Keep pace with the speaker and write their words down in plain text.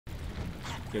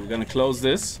Okay, we're gonna close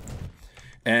this.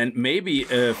 And maybe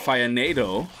a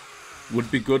Firenado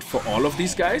would be good for all of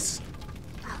these guys.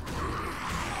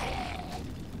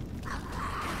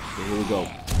 Okay, here we go.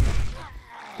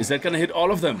 Is that gonna hit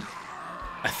all of them?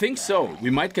 I think so. We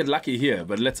might get lucky here,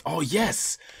 but let's... Oh,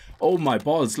 yes! Oh my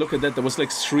balls, look at that. There was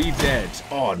like 3 dead.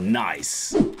 Oh,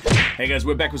 nice. Hey guys,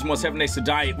 we're back with more 7 Days to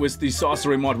Die with the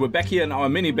Sorcery mod. We're back here in our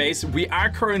mini base. We are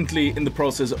currently in the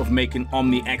process of making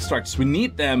Omni extracts. We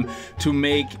need them to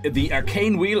make the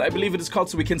arcane wheel, I believe it is called,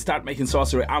 so we can start making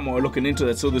sorcery armor or looking into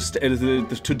that. So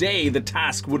today the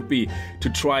task would be to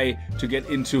try to get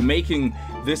into making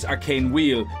this arcane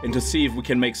wheel and to see if we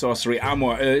can make sorcery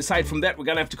armor. Aside from that, we're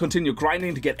gonna have to continue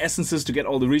grinding to get essences, to get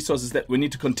all the resources that we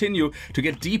need to continue to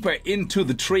get deeper into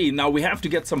the tree. Now we have to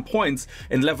get some points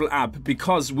and level up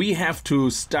because we have to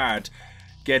start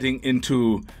getting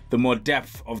into the more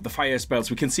depth of the fire spells.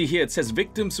 We can see here it says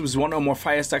victims with 1 or more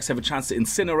fire stacks have a chance to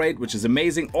incinerate, which is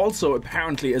amazing. Also,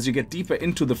 apparently, as you get deeper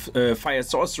into the fire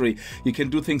sorcery, you can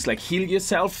do things like heal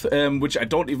yourself, which I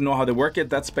don't even know how they work yet.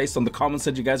 That's based on the comments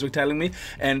that you guys were telling me.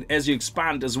 And as you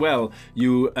expand as well,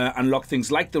 you unlock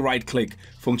things like the right-click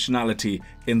functionality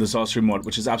in the sorcery mod,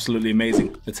 which is absolutely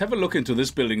amazing. Let's have a look into this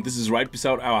building. This is right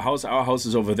beside our house. Our house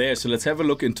is over there, so let's have a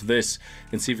look into this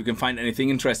and see if we can find anything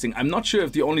interesting. I'm not sure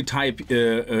if the only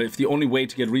if the only way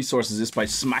to get resources is by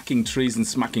smacking trees and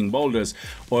smacking boulders,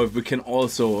 or if we can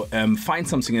also find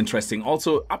something interesting.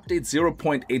 Also, update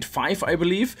 0.85, I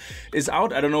believe, is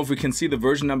out. I don't know if we can see the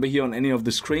version number here on any of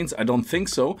the screens. I don't think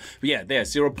so. But yeah, there,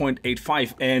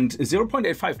 0.85. And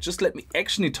 0.85, just let me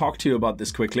actually talk to you about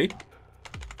this quickly.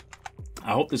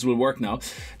 I hope this will work now.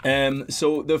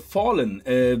 So the Fallen,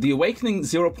 the Awakening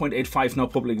 0.85 now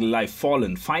publicly live.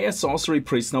 Fallen, Fire Sorcery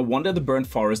Priests now wander the burnt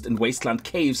forest and wasteland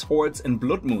caves, hordes and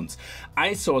blood moons.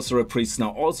 Ice Sorcerer Priests now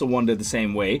also wander the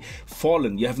same way.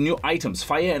 Fallen, you have new items,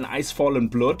 Fire and Ice Fallen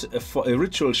Blood,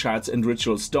 Ritual Shards and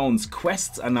Ritual Stones.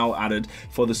 Quests are now added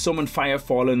for the Summon Fire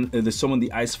Fallen, the Summon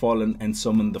the Ice Fallen and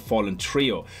Summon the Fallen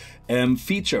trio.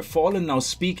 Feature, Fallen now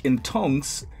speak in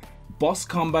tongues. Boss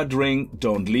combat ring,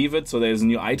 don't leave it. So there's a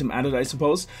new item added, I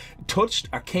suppose. Touched,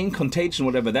 arcane contagion,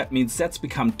 whatever that means, that's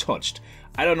become touched.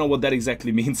 I don't know what that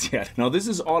exactly means yet. Now this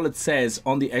is all it says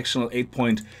on the actual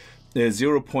 0.85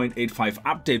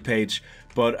 update page,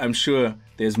 but I'm sure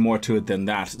there's more to it than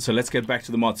that. So let's get back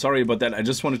to the mod. Sorry about that. I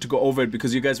just wanted to go over it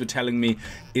because you guys were telling me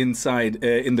inside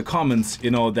in the comments,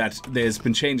 you know, that there's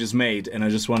been changes made, and I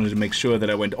just wanted to make sure that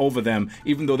I went over them,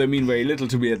 even though they mean very little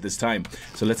to me at this time.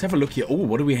 So let's have a look here. Oh,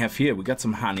 what do we have here? We got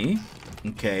some honey.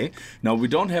 Okay. Now we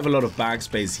don't have a lot of bag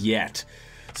space yet.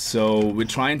 So we're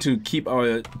trying to keep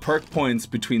our perk points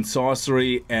between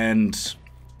sorcery and,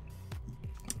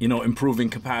 you know, improving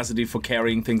capacity for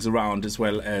carrying things around, as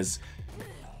well as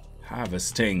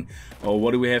harvesting. Oh,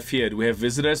 what do we have here? Do we have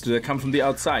visitors? Do they come from the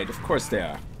outside? Of course they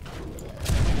are.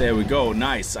 There we go.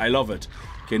 Nice. I love it.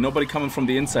 Okay, nobody coming from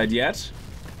the inside yet.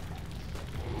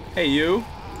 Hey, you.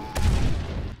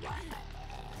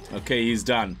 Okay, he's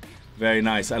done. Very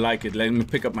nice. I like it. Let me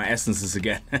pick up my essences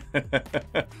again.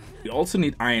 We also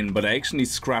need iron, but I actually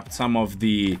scrapped some of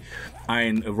the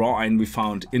iron, raw iron we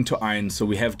found into iron, so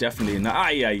we have definitely an...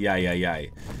 Ay.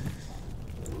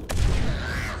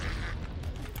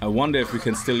 I wonder if we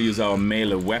can still use our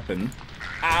melee weapon.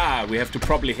 Ah, we have to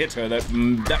probably hit her.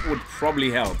 That would probably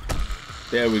help.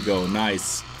 There we go.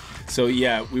 Nice. So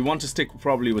yeah, we want to stick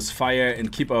probably with fire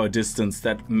and keep our distance.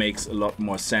 That makes a lot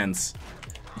more sense.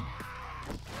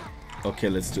 Okay,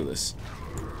 let's do this.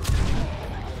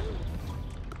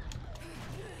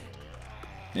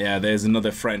 Yeah, there's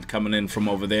another friend coming in from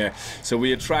over there. So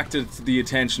we attracted the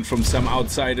attention from some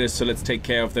outsiders, so let's take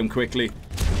care of them quickly.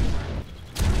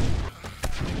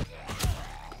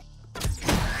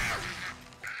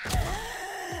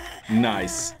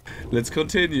 Nice. Let's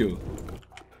continue.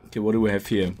 Okay, what do we have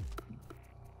here?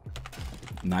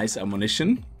 Nice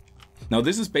ammunition. Now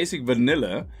this is basic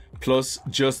vanilla plus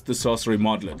just the sorcery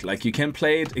modlet. Like you can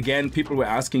play it, again, people were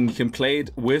asking, you can play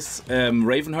it with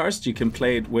Ravenhurst, you can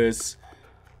play it with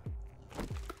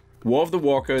War of the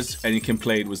Walkers, and you can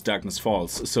play it with Darkness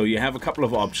Falls. So you have a couple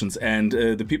of options, and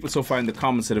the people so far in the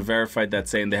comments that have verified that,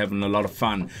 saying they're having a lot of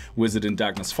fun with it in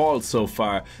Darkness Falls so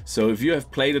far. So if you have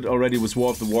played it already with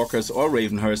War of the Walkers or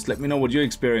Ravenhurst, let me know what your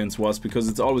experience was, because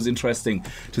it's always interesting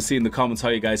to see in the comments how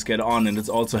you guys get on, and it's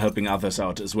also helping others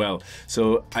out as well.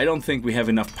 So I don't think we have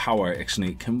enough power,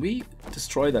 actually. Can we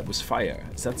destroy that with fire?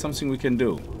 Is that something we can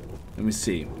do? Let me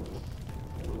see.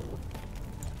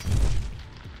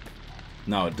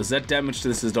 No, does that damage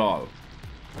this at all?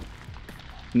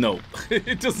 No,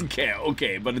 it doesn't care.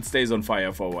 Okay, but it stays on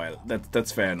fire for a while.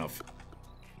 That's fair enough.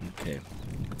 Okay,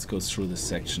 let's go through this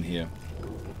section here.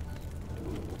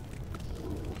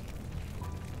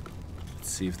 Let's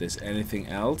see if there's anything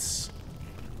else.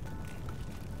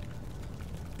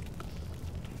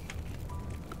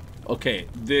 Okay,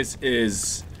 this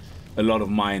is a lot of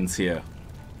mines here.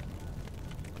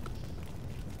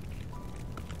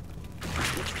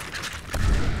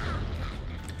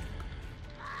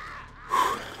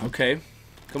 Okay,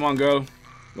 come on, girl.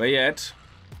 Where you at?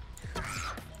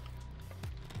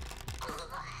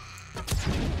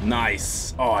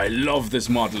 Nice. Oh, I love this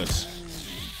modlet.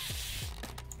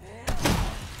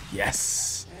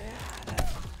 Yes.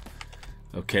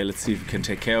 Okay, let's see if we can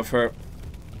take care of her.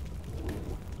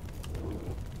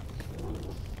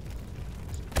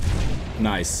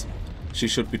 Nice. She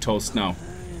should be toast now.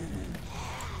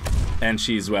 And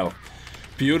she as well.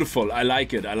 Beautiful. I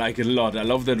like it. I like it a lot. I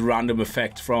love that random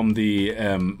effect from the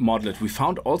modlet. We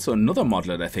found also another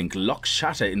modlet, I think. Lock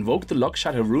Shatter. Invoke the Lock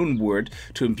Shatter rune word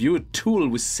to imbue a tool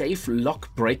with safe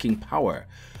lock breaking power.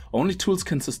 Only tools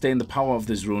can sustain the power of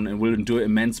this rune and will endure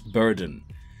immense burden.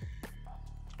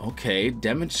 Okay.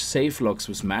 Damage safe locks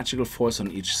with magical force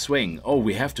on each swing. Oh,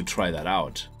 we have to try that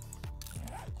out.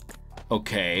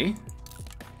 Okay.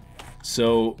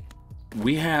 So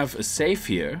we have a safe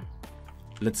here.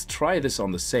 Let's try this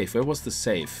on the safe. Where was the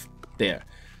safe? There.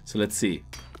 So let's see.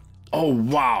 Oh,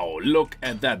 wow. Look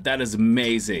at that. That is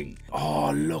amazing.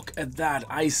 Oh, look at that.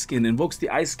 Ice Skin. Invokes the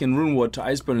Ice Skin rune word to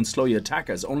ice burn and slow your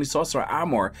attackers. Only sorcerer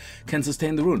armor can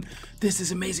sustain the rune. This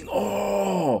is amazing.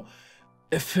 Oh,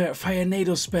 a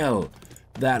Firenado spell.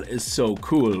 That is so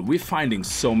cool. We're finding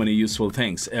so many useful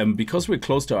things. Because we're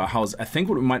close to our house, I think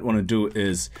what we might want to do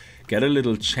is get a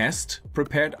little chest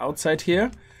prepared outside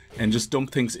here and just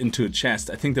dump things into a chest.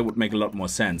 I think that would make a lot more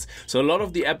sense. So a lot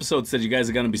of the episodes that you guys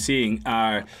are going to be seeing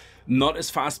are not as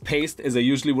fast-paced as I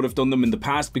usually would have done them in the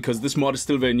past, because this mod is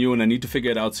still very new and I need to figure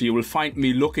it out. So you will find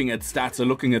me looking at stats or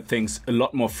looking at things a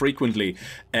lot more frequently,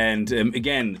 and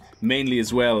again, mainly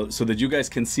as well, so that you guys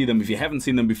can see them if you haven't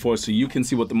seen them before, so you can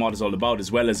see what the mod is all about,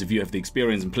 as well as if you have the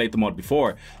experience and played the mod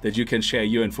before, that you can share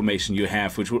your information you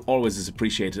have, which will always is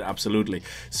appreciated, absolutely.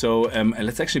 So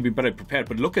let's actually be better prepared.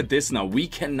 But look at this now. We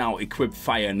can now equip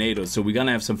Firenado, so we're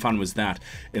gonna have some fun with that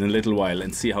in a little while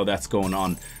and see how that's going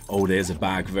on. Oh, there's a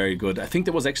bag. Very good. I think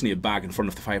there was actually a bag in front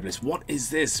of the fireplace. What is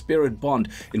this? Spirit Bond.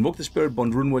 Invoke the Spirit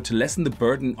Bond rune word to lessen the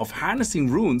burden of harnessing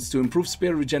runes to improve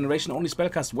spirit regeneration. Only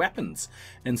spellcast weapons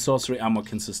and sorcery armor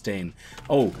can sustain.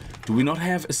 Oh, do we not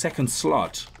have a second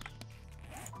slot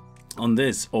on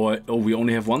this? Or oh, we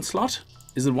only have one slot?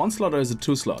 Is it one slot or is it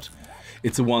two slot?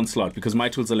 It's a one slot, because my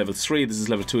tools are level 3, this is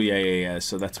level 2, yeah.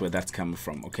 So that's where that's coming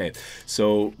from. Okay,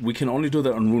 so we can only do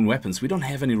that on rune weapons. We don't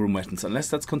have any rune weapons, unless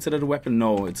that's considered a weapon.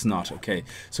 No, it's not. Okay,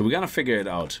 so we're gonna figure it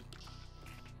out.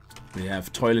 We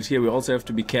have toilet here. We also have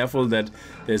to be careful that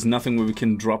there's nothing where we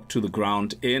can drop to the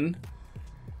ground in.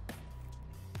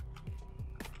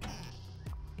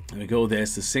 There we go,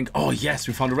 there's the sink. Oh yes,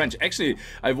 we found a wrench. Actually,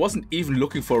 I wasn't even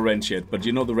looking for a wrench yet, but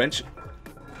you know, the wrench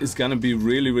is gonna be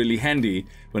really, really handy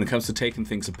when it comes to taking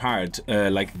things apart.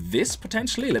 Like this,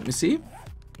 potentially. Let me see.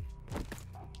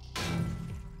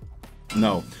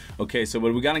 No. Okay, so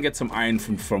well, we're gonna get some iron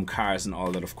from cars and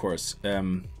all that, of course.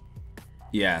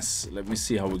 Yes, let me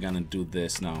see how we're gonna do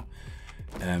this now.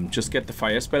 Just get the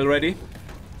fire spell ready.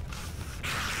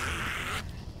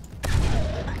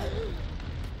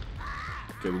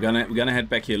 Okay, we're gonna head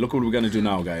back here. Look what we're gonna do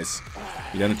now, guys.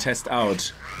 We're gonna test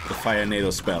out the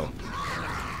Firenado spell.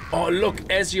 Oh, look,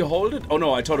 as you hold it. Oh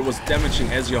no, I thought it was damaging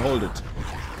as you hold it.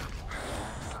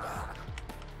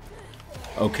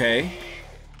 Okay.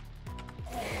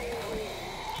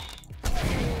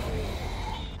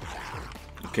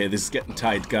 Okay, this is getting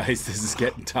tight, guys. This is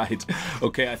getting tight.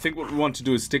 Okay, I think what we want to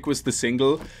do is stick with the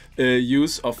single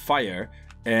use of fire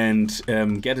and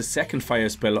get a second fire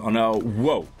spell on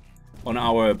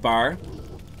our bar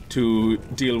to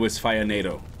deal with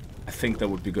Firenado. I think that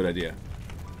would be a good idea.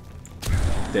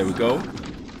 There we go.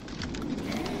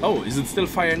 Oh, is it still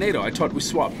Firenado? I thought we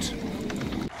swapped.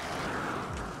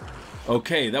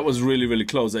 Okay, that was really, really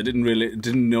close. I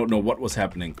didn't know what was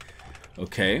happening.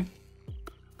 Okay.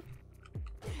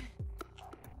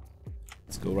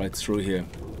 Let's go right through here.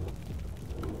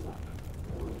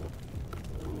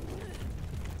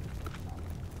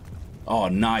 Oh,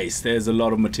 nice. There's a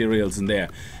lot of materials in there.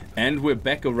 And we're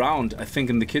back around, I think,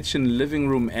 in the kitchen living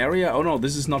room area. Oh no,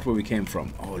 this is not where we came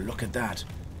from. Oh, look at that.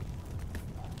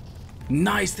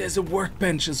 Nice, there's a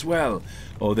workbench as well.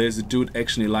 Oh, there's a dude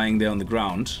actually lying there on the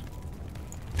ground.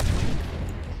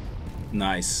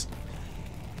 Nice.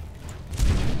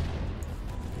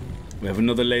 We have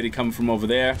another lady coming from over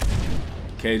there.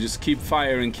 Okay, just keep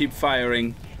firing, keep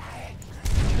firing.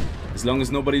 As long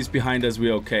as nobody's behind us,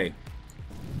 we're okay.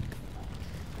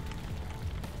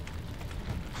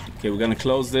 Okay, we're gonna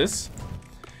close this.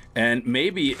 And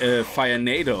maybe a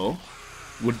Firenado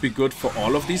would be good for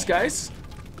all of these guys.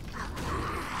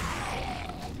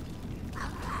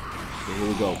 Okay, here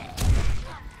we go.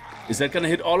 Is that gonna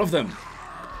hit all of them?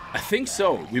 I think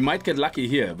so. We might get lucky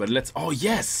here, but let's... Oh,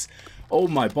 yes! Oh,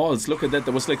 my balls. Look at that.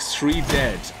 There was like 3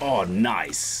 dead. Oh,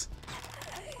 nice.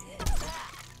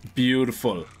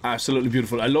 Beautiful. Absolutely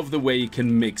beautiful. I love the way you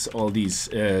can mix all these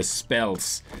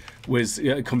spells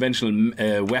with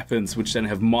conventional weapons, which then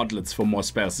have modlets for more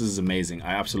spells. This is amazing.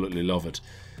 I absolutely love it.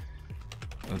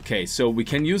 Okay, so we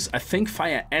can use, I think,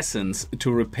 Fire Essence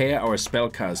to repair our spell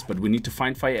cast, but we need to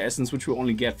find Fire Essence, which we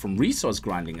only get from resource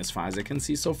grinding, as far as I can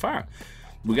see so far.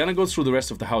 We're gonna go through the rest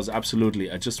of the house,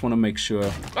 absolutely. I just want to make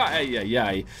sure...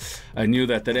 I knew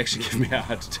that. That actually gave me a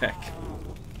heart attack.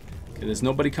 Okay, there's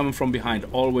nobody coming from behind.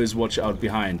 Always watch out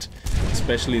behind,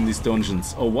 especially in these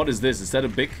dungeons. Oh, what is this? Is that a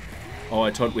big... Oh,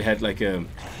 I thought we had like a...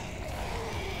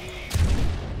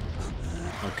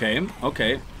 Okay,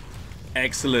 okay.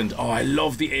 Excellent. Oh, I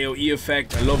love the AoE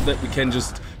effect. I love that we can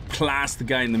just blast the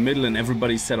guy in the middle and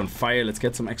everybody's set on fire. Let's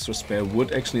get some extra spare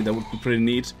wood. Actually, that would be pretty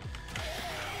neat.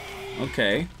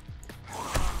 Okay.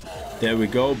 There we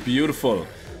go. Beautiful.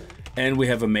 And we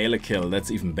have a melee kill.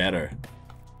 That's even better.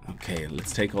 Okay,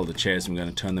 let's take all the chairs and we're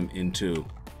going to turn them into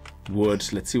wood.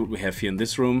 Let's see what we have here in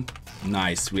this room.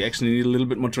 Nice. We actually need a little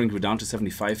bit more drink. We're down to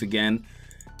 75 again.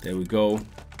 There we go.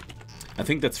 I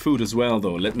think that's food as well,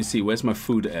 though. Let me see. Where's my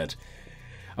food at?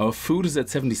 Our food is at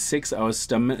 76. Our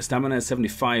stamina is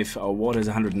 75. Our water is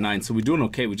 109. So we're doing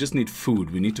okay. We just need food.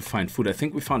 We need to find food. I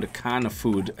think we found a can of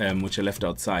food, which I left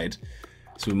outside.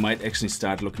 So we might actually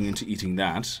start looking into eating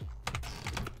that.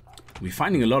 We're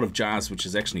finding a lot of jars, which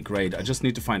is actually great. I just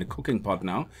need to find a cooking pot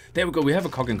now. There we go. We have a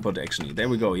cooking pot, actually. There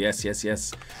we go. Yes, yes,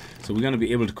 yes. So we're going to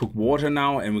be able to cook water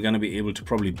now, and we're going to be able to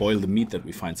probably boil the meat that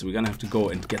we find. So we're going to have to go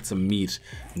and get some meat.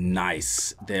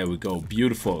 Nice. There we go.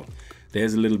 Beautiful.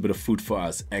 There's a little bit of food for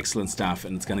us. Excellent stuff.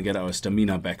 And it's going to get our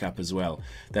stamina back up as well.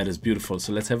 That is beautiful.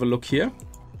 So let's have a look here.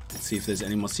 Let's see if there's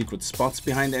any more secret spots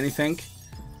behind anything.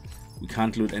 We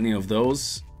can't loot any of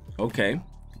those. Okay.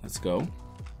 Let's go.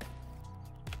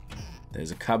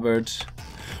 There's a cupboard.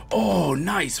 Oh,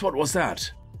 nice. What was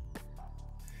that?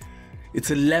 It's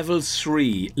a level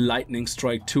 3 Lightning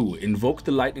Strike 2. Invoke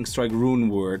the Lightning Strike rune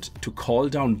word to call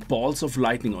down balls of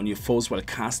lightning on your foes while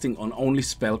casting on only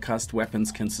spellcast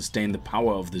weapons can sustain the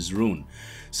power of this rune.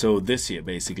 So this here,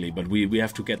 basically, but we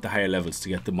have to get the higher levels to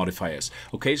get the modifiers.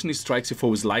 Occasionally strikes your foe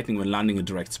with lightning when landing a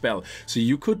direct spell. So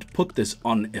you could put this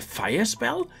on a fire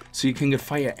spell, so you can get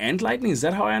fire and lightning. Is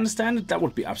that how I understand it? That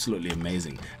would be absolutely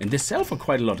amazing. And they sell for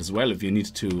quite a lot as well if you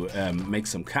need to make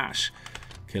some cash.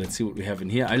 Okay, let's see what we have in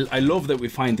here. I love that we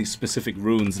find these specific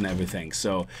runes and everything.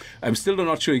 So I'm still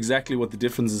not sure exactly what the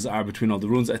differences are between all the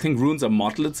runes. I think runes are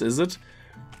modlets, is it?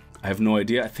 I have no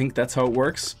idea. I think that's how it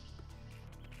works.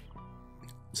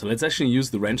 So let's actually use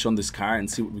the wrench on this car and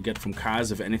see what we get from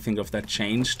cars, if anything of that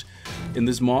changed in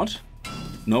this mod.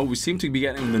 No, we seem to be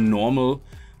getting the normal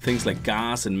things like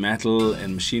gas and metal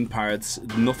and machine parts.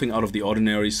 Nothing out of the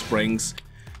ordinary. Springs.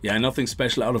 Yeah, nothing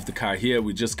special out of the car here.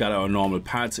 We just got our normal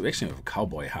parts. We actually have a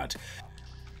cowboy hat.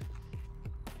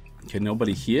 Okay,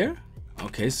 nobody here.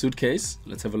 Okay, suitcase.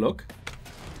 Let's have a look.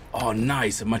 Oh,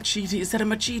 nice. A machete. Is that a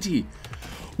machete?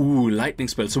 Ooh, lightning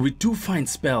spell. So we do find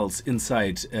spells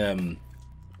inside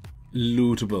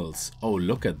lootables. Oh,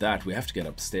 look at that. We have to get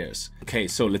upstairs. Okay,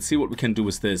 so let's see what we can do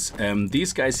with this.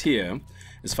 These guys here,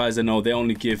 as far as I know, they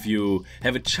only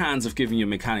have a chance of giving you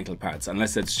mechanical parts,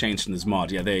 unless that's changed in this mod.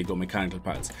 Yeah, there you go, mechanical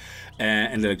parts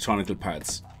and electronical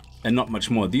parts, and not much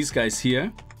more. These guys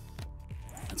here,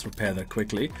 let's repair that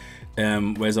quickly.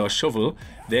 Where's our shovel?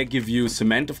 They give you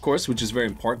cement, of course, which is very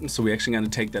important, so we're actually going to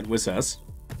take that with us,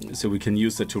 so we can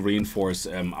use that to reinforce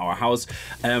our house.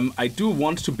 I do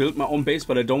want to build my own base,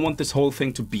 but I don't want this whole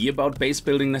thing to be about base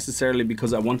building necessarily,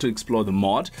 because I want to explore the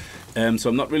mod. So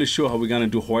I'm not really sure how we're gonna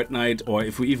do Horde Night, or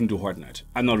if we even do Horde Night.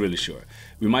 I'm not really sure.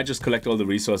 We might just collect all the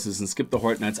resources and skip the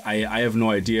Horde Nights. I have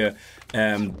no idea.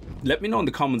 Let me know in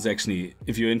the comments actually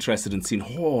if you're interested in seeing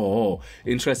Horde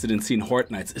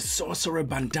Nights. A sorcerer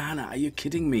bandana, are you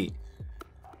kidding me?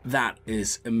 That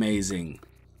is amazing.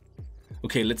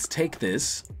 Okay, let's take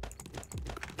this.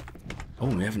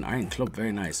 Oh, we have an iron club.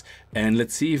 Very nice. And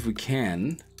let's see if we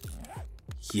can...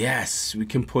 Yes, we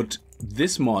can put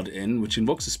this mod in, which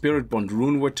invokes a spirit bond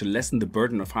rune word to lessen the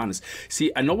burden of harness.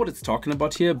 See, I know what it's talking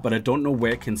about here, but I don't know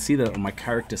where I can see that on my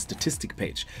character statistic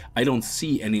page. I don't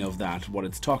see any of that, what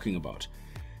it's talking about.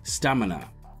 Stamina.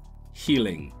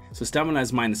 Healing. So stamina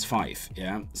is -5,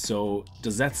 yeah? So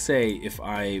does that say if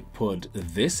I put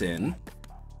this in...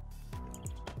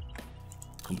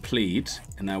 complete,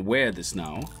 and I wear this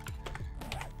now,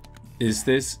 is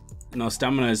this. Now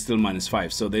stamina is still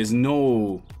 -5, so there's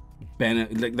no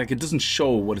like it doesn't show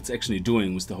what it's actually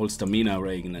doing with the whole stamina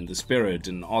ring and the spirit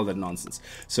and all that nonsense.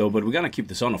 So, but we're gonna keep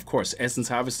this on, of course. Essence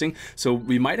harvesting, so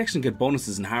we might actually get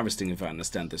bonuses in harvesting if I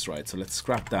understand this right. So let's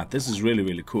scrap that. This is really,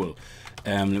 really cool.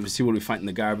 Let me see what we find in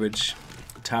the garbage.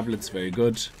 Tablets, very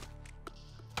good.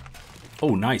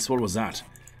 Oh, nice. What was that?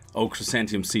 Oh,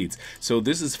 chrysanthemum seeds. So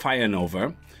this is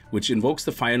Firenado, which invokes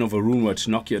the Firenado rune word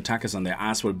to knock your attackers on their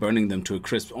ass while burning them to a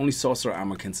crisp. Only sorcerer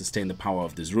armor can sustain the power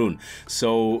of this rune.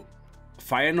 So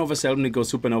Firenado seldomly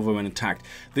goes supernova when attacked.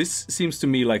 This seems to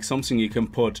me like something you can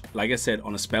put, like I said,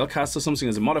 on a spellcast or something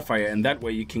as a modifier, and that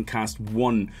way you can cast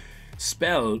one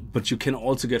spell, but you can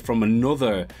also get from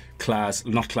another class,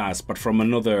 not class, but from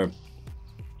another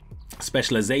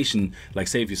specialization, like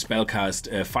say if you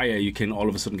spellcast fire, you can all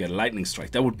of a sudden get a lightning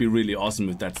strike. That would be really awesome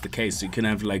if that's the case. So you can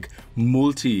have like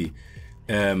multi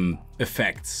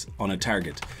effects on a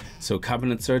target. So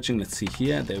cabinet searching, let's see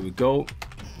here, there we go.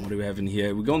 What do we have in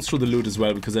here? We're going through the loot as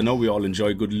well, because I know we all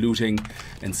enjoy good looting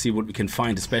and see what we can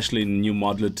find, especially in new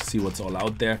MacLeod, to see what's all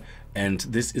out there. And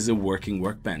this is a working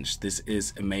workbench. This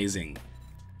is amazing.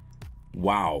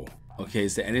 Wow. Okay,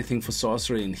 is there anything for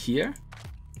sorcery in here?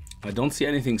 I don't see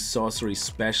anything sorcery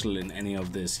special in any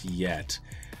of this yet.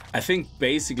 I think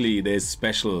basically there's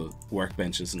special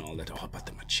workbenches and all that. Oh, but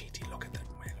the machete, look at that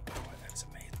melee power, that's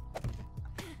amazing.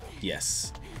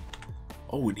 Yes.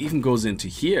 Oh, it even goes into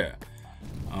here.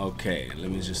 Okay,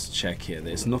 let me just check here.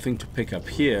 There's nothing to pick up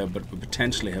here, but we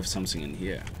potentially have something in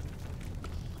here.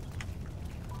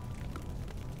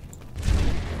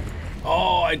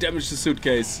 Oh, I damaged the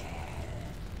suitcase.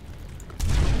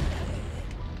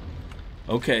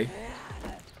 Okay.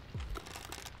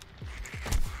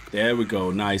 There we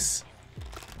go, nice.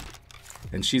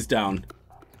 And she's down.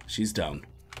 She's down.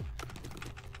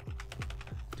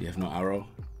 Do you have no arrow?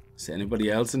 Is there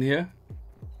anybody else in here?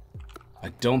 I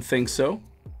don't think so.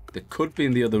 There could be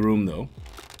in the other room though.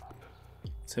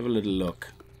 Let's have a little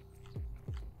look.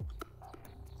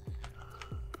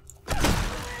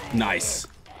 Nice.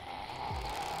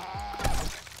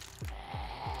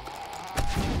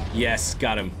 Yes,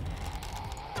 got him.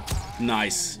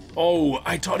 Nice. Oh,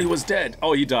 I thought he was dead.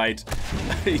 Oh, he died.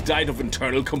 He died of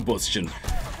internal combustion.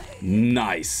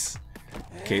 Nice.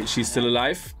 Okay, she's still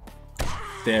alive.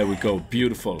 There we go.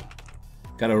 Beautiful.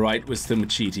 Got her right with the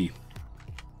machete.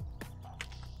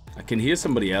 I can hear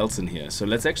somebody else in here, so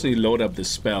let's actually load up this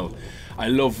spell. I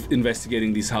love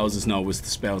investigating these houses now with the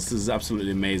spells. This is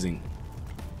absolutely amazing.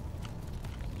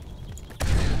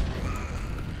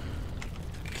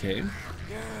 Okay.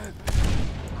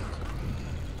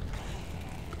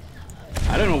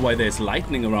 I don't know why there's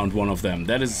lightning around one of them.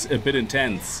 That is a bit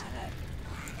intense.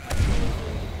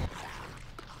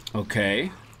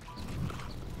 Okay.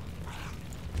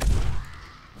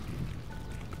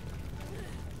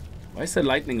 Why is there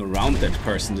lightning around that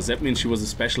person? Does that mean she was a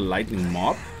special lightning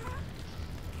mob?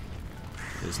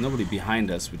 There's nobody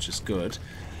behind us, which is good.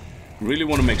 Really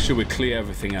want to make sure we clear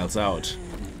everything else out.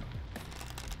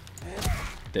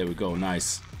 There we go,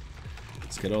 nice.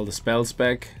 Let's get all the spells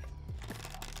back.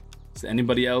 Is there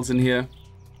anybody else in here?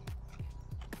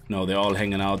 No, they're all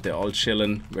hanging out, they're all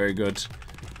chilling. Very good.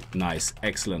 Nice,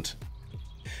 excellent.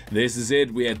 This is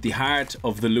it, we're at the heart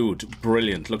of the loot.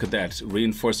 Brilliant, look at that.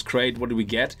 Reinforced crate, what do we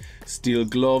get? Steel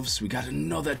gloves, we got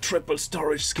another triple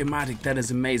storage schematic, that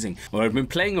is amazing. Well, I've been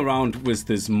playing around with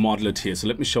this MacLeod here, so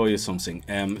let me show you something.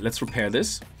 Let's repair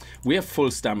this. We have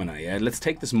full stamina, yeah? Let's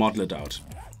take this MacLeod out.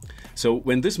 So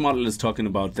when this MacLeod is talking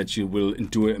about that you will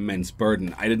endure immense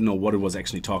burden, I didn't know what it was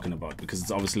actually talking about, because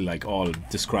it's obviously like all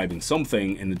describing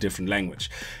something in a different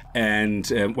language. And,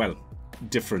 well,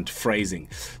 different phrasing.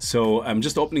 So I'm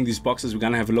just opening these boxes. We're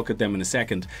gonna have a look at them in a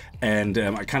second, and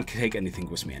I can't take anything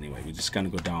with me anyway. We're just gonna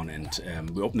go down and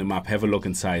we open them up, have a look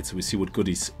inside, so we see what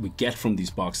goodies we get from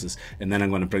these boxes, and then I'm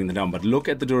gonna bring them down. But look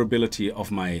at the durability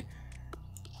of my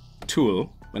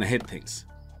tool when I hit things.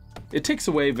 It ticks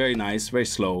away very nice, very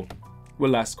slow, will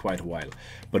last quite a while.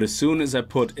 But as soon as I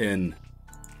put in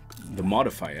the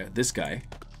modifier, this guy,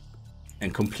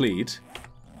 and complete,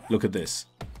 look at this.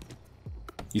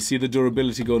 You see the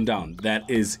durability going down. That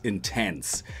is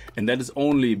intense. And that is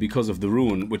only because of the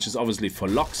rune, which is obviously for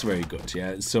locks very good,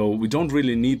 yeah? So we don't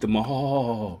really need them.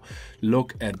 Oh,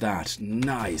 look at that.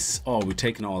 Nice. Oh, we're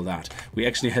taking all that. We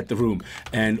actually had the room.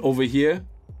 And over here,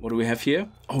 what do we have here?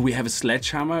 Oh, we have a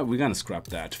sledgehammer. We're gonna scrap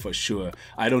that for sure.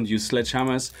 I don't use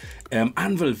sledgehammers.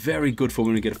 Anvil, very good for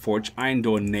when we get a forge. Iron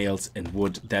door, nails, and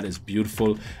wood. That is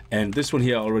beautiful. And this one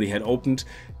here I already had opened.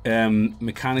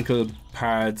 Mechanical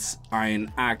parts,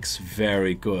 iron axe,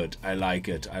 very good. I like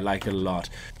it. I like it a lot.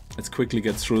 Let's quickly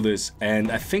get through this.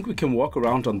 And I think we can walk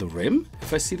around on the rim,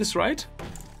 if I see this right.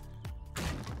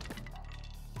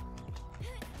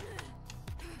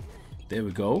 There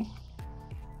we go.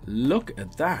 Look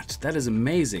at that. That is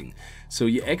amazing. So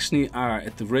you actually are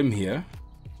at the rim here.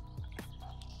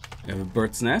 You have a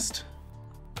bird's nest.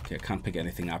 Okay, I can't pick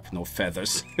anything up. No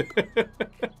feathers.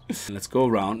 Let's go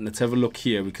around. Let's have a look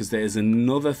here, because there is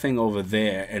another thing over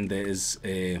there, and there is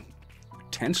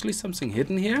potentially something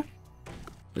hidden here.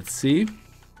 Let's see.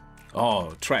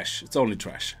 Oh, trash. It's only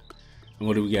trash. And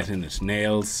what do we get in it?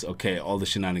 Nails. Okay, all the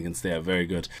shenanigans there. Very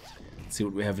good. Let's see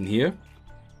what we have in here.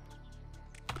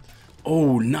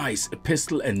 Oh, nice. A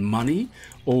pistol and money.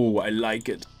 Oh, I like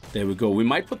it. There we go. We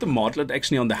might put the modlet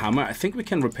actually on the hammer. I think we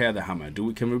can repair the hammer.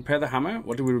 Can we repair the hammer?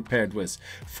 What do we repair it with?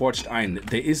 Forged iron.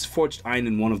 There is forged iron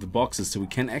in one of the boxes, so we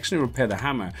can actually repair the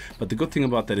hammer. But the good thing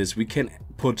about that is we can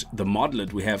put the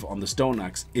modlet we have on the stone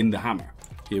axe in the hammer.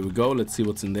 Here we go. Let's see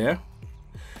what's in there.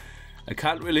 I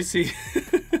can't really see.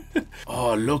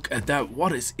 Oh, look at that.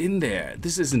 What is in there?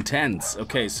 This is intense.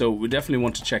 Okay, so we definitely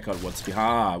want to check out what's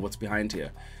behind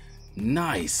here.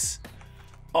 Nice.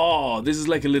 Oh, this is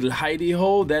like a little hidey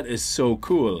hole. That is so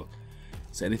cool.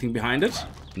 Is there anything behind it?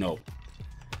 No.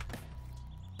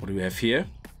 What do we have here?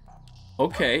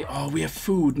 Okay. Oh, we have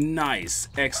food. Nice.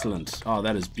 Excellent. Oh,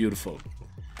 that is beautiful.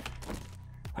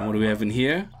 And what do we have in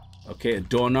here? Okay, a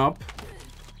doorknob.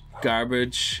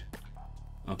 Garbage.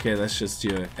 Okay, that's just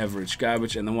your average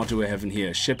garbage. And then what do we have in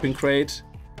here? Shipping crate.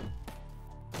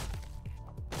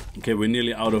 Okay, we're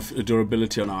nearly out of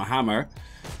durability on our hammer,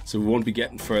 so we won't be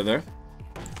getting further.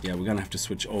 Yeah, we're gonna have to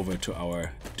switch over to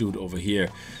our dude over here.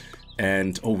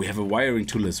 And oh, we have a wiring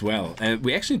tool as well.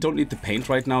 We actually don't need the paint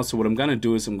right now, so what I'm gonna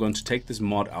do is I'm going to take this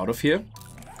mod out of here.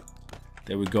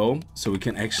 There we go. So we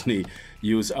can actually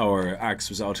use our axe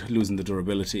without losing the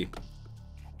durability.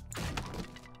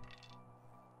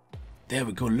 There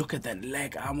we go. Look at that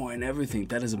leg armor and everything.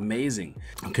 That is amazing.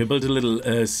 Okay, build a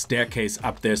little staircase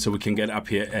up there so we can get up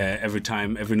here every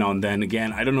now and then.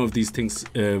 Again, I don't know if these things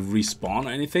respawn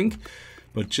or anything,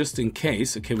 but just in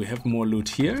case. Okay, we have more loot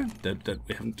here that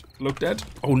we haven't looked at.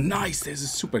 Oh, nice. There's a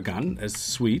super gun. That's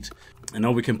sweet. And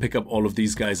now we can pick up all of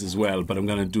these guys as well, but I'm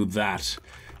going to do that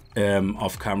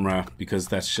off camera, because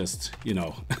that's just, you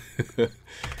know,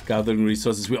 gathering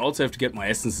resources. We also have to get more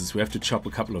essences. We have to chop a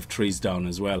couple of trees down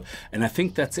as well. And I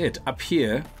think that's it. Up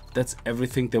here, that's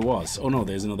everything there was. Oh no,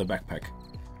 there's another backpack.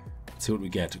 Let's see what we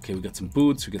get. Okay, we got some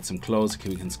boots, we get some clothes. Okay,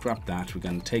 we can scrap that. We're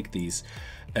gonna take these.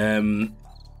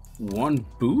 One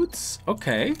boots?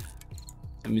 Okay.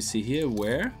 Let me see here.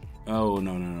 Where? Oh,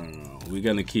 no. We're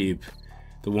gonna keep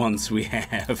the ones we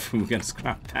have. We're gonna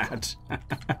scrap that.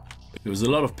 There was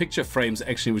a lot of picture frames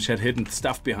actually which had hidden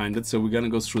stuff behind it, so we're gonna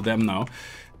go through them now.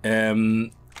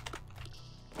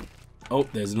 Oh,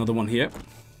 there's another one here.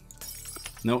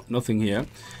 No, nothing here.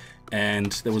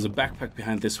 And there was a backpack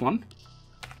behind this one.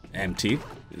 Empty.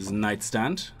 There's a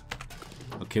nightstand.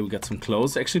 Okay, we got some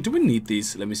clothes. Actually, do we need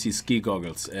these? Let me see. Ski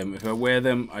goggles. If I wear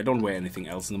them, I don't wear anything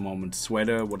else in the moment.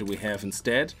 Sweater, what do we have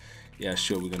instead? Yeah,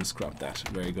 sure, we're gonna scrap that.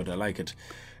 Very good, I like it.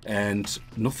 And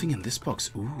nothing in this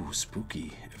box. Ooh,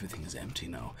 spooky. Everything is empty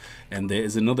now. And there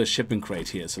is another shipping crate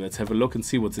here, so let's have a look and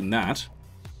see what's in that.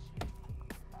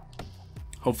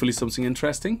 Hopefully something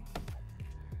interesting.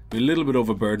 We're a little bit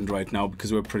overburdened right now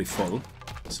because we're pretty full.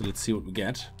 So let's see what we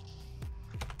get.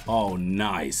 Oh,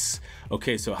 nice.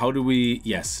 Okay, so how do we...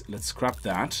 Yes, let's scrap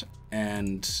that.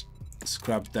 And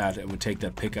scrap that, and we take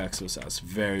that pickaxe with us.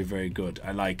 Very, very good.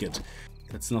 I like it.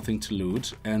 That's nothing to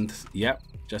loot. And yeah,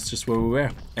 that's just where we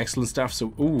were. Excellent stuff.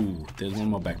 So, ooh, there's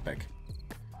one more backpack.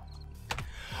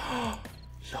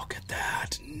 Look at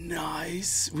that.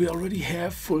 Nice. We already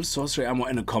have full sorcery ammo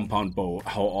and a compound bow.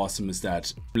 How awesome is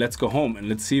that? Let's go home and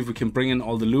let's see if we can bring in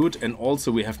all the loot. And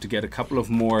also we have to get a couple of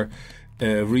more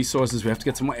resources. We have to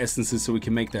get some more essences so we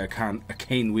can make the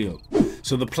arcane wheel.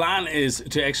 So the plan is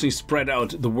to actually spread out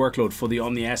the workload for the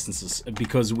Omni essences,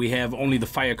 because we have only the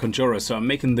fire conjurer. So I'm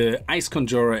making the ice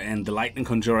conjurer and the lightning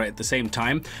conjurer at the same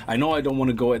time. I know I don't want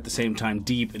to go at the same time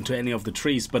deep into any of the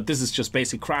trees, but this is just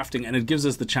basic crafting, and it gives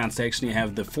us the chance to actually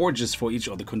have the forges for each,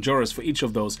 or the conjurers for each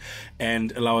of those,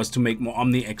 and allow us to make more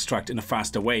Omni extract in a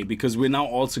faster way, because we're now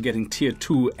also getting tier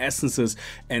 2 essences,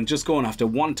 and just going after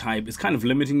one type is kind of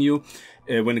limiting you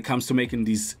when it comes to making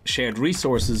these shared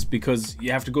resources, because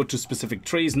you have to go to specific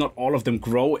trees. Not all of them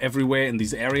grow everywhere in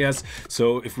these areas.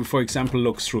 So if we, for example,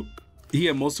 look through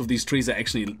here, most of these trees are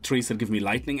actually trees that give me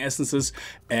lightning essences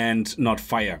and not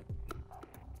fire.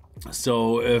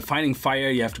 So finding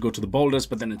fire, you have to go to the boulders,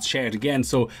 but then it's shared again.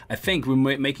 So I think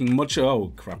we're making much...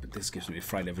 Oh, crap, this gives me a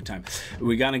fright every time.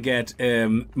 We're going to get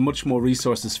much more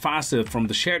resources faster from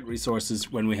the shared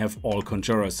resources when we have all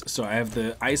conjurers. So I have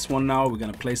the ice one now. We're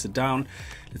going to place it down.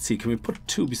 Let's see, can we put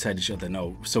two beside each other?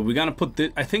 No. So we're going to put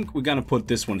this... I think we're going to put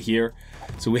this one here.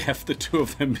 So we have the two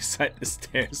of them beside the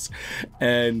stairs.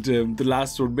 And the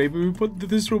last one, maybe we put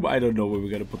this room. I don't know where we're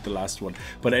going to put the last one.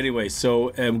 But anyway, so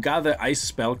gather ice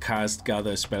spellcast,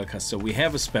 gather spellcast. So we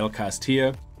have a spellcast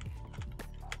here,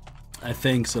 I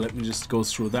think. So let me just go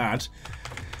through that.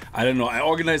 I don't know. I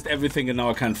organized everything and now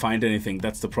I can't find anything.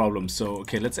 That's the problem. So,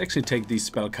 okay, let's actually take these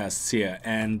spellcasts here.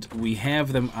 And we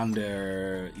have them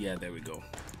under... Yeah, there we go.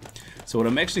 So what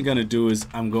I'm actually going to do is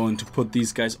I'm going to put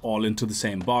these guys all into the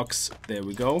same box. There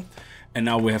we go. And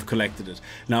now we have collected it.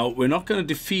 Now, we're not going to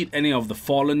defeat any of the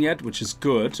fallen yet, which is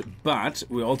good. But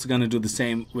we're also going to do the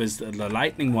same with the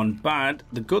lightning one. But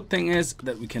the good thing is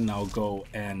that we can now go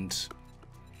and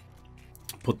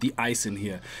put the ice in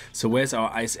here. So where's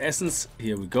our ice essence?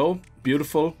 Here we go.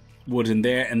 Beautiful. Wood in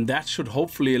there. And that should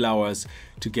hopefully allow us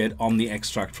to get Omni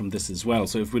extract from this as well.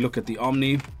 So if we look at the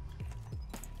Omni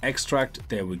extract,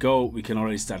 there we go. We can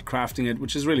already start crafting it,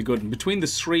 which is really good. And between the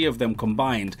three of them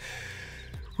combined,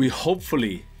 we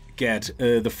hopefully get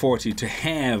the 40 to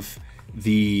have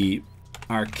the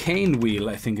arcane wheel,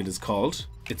 I think it is called.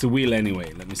 It's a wheel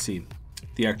anyway. Let me see.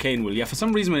 The arcane wheel. Yeah, for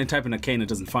some reason when I type in arcane, it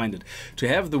doesn't find it. To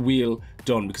have the wheel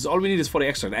done, because all we need is for the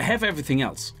extract. I have everything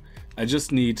else. I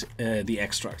just need the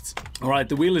extracts. All right,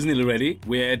 the wheel is nearly ready.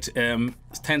 We're at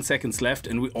 10 seconds left,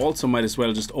 and we also might as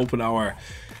well just open our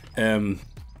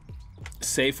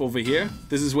safe over here.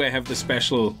 This is where I have the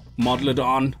special modlet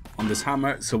on this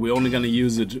hammer, so we're only going to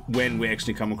use it when we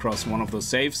actually come across one of those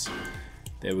safes.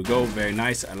 There we go. Very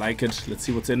nice. I like it. Let's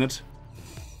see what's in it.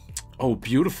 Oh,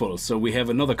 beautiful. So we have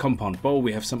another compound bow.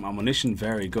 We have some ammunition.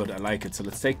 Very good. I like it. So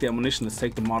let's take the ammunition. Let's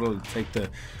take the model. Let's take the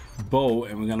bow.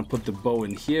 And we're going to put the bow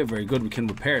in here. Very good. We can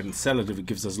repair it and sell it if it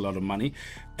gives us a lot of money.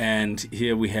 And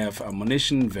here we have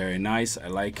ammunition. Very nice. I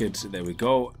like it. There we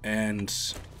go. And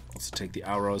also take the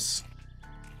arrows.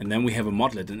 And then we have a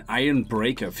modlet. An iron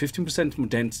breaker. 15% more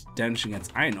damage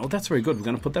against iron. Oh, that's very good. We're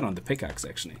going to put that on the pickaxe,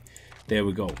 actually. There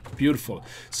we go. Beautiful.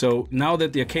 So now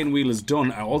that the arcane wheel is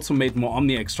done, I also made more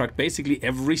Omni extract. Basically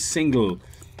every single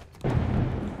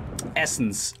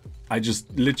essence I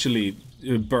just literally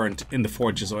burnt in the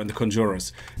forges or in the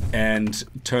conjurers and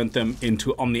turned them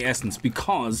into Omni essence,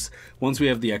 because once we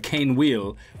have the arcane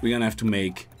wheel, we're gonna have to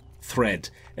make thread,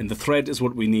 and the thread is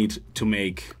what we need to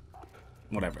make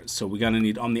whatever. So we're gonna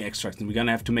need Omni extract, and we're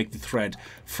gonna have to make the thread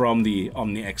from the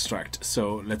Omni extract.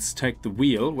 So let's take the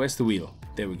wheel. Where's the wheel?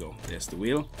 There we go. There's the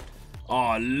wheel.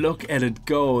 Oh, look at it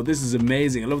go. This is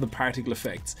amazing. I love the particle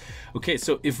effects. Okay,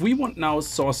 so if we want now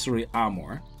sorcery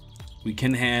armor, we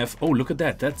can have... Oh, look at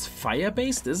that. That's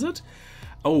fire-based, is it?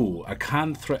 Oh,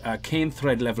 arcane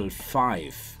thread level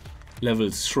 5. Level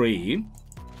 3.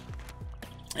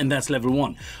 And that's level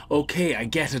 1. Okay, I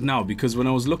get it now, because when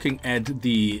I was looking at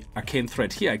the arcane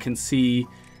thread here, I can see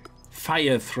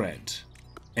fire thread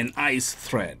and ice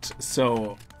thread.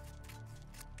 So...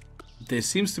 there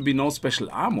seems to be no special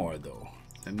armor though.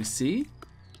 Let me see.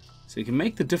 So you can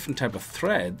make the different type of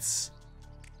threads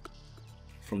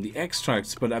from the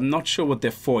extracts, but I'm not sure what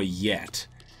they're for yet.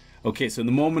 Okay, so in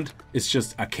the moment it's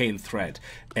just arcane thread.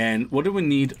 And what do we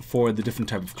need for the different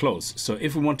type of clothes? So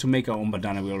if we want to make our own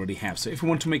bandana, we already have. So if we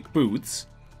want to make boots,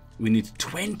 we need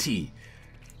 20.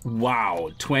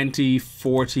 Wow, 20,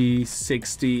 40,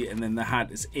 60, and then the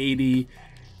hat is 80,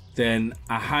 then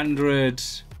 100.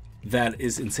 That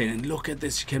is insane. And look at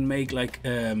this, you can make like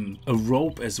a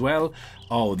rope as well.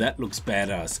 Oh, that looks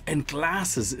badass. And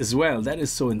glasses as well. That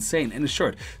is so insane. And a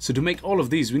shirt. So to make all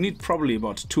of these, we need probably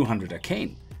about 200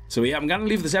 arcane. So yeah, I'm gonna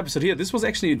leave this episode here. This was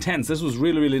actually intense. This was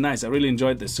really, really nice. I really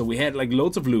enjoyed this. So we had like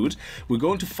loads of loot. We're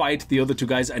going to fight the other two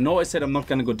guys. I know I said I'm not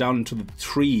gonna go down into the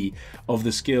tree of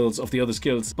the skills, of the other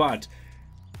skills, but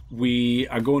we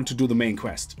are going to do the main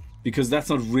quest, because that's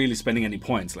not really spending any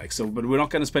points, like so. But we're not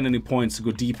going to spend any points to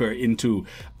go deeper into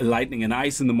lightning and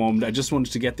ice in the moment. I just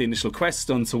wanted to get the initial quests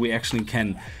done so we actually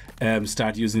can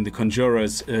start using the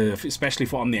conjurers, especially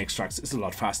for Omni extracts. It's a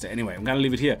lot faster. Anyway, I'm going to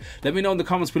leave it here. Let me know in the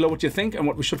comments below what you think and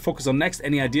what we should focus on next.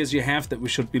 Any ideas you have that we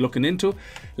should be looking into,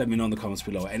 let me know in the comments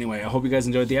below. Anyway, I hope you guys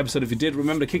enjoyed the episode. If you did,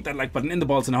 remember to kick that like button in the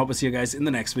balls, and I hope I see you guys in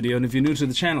the next video. And if you're new to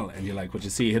the channel and you like what you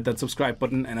see, hit that subscribe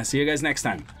button, and I see you guys next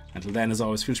time. Until then, as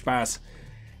always, viel Spaß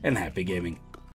and happy gaming.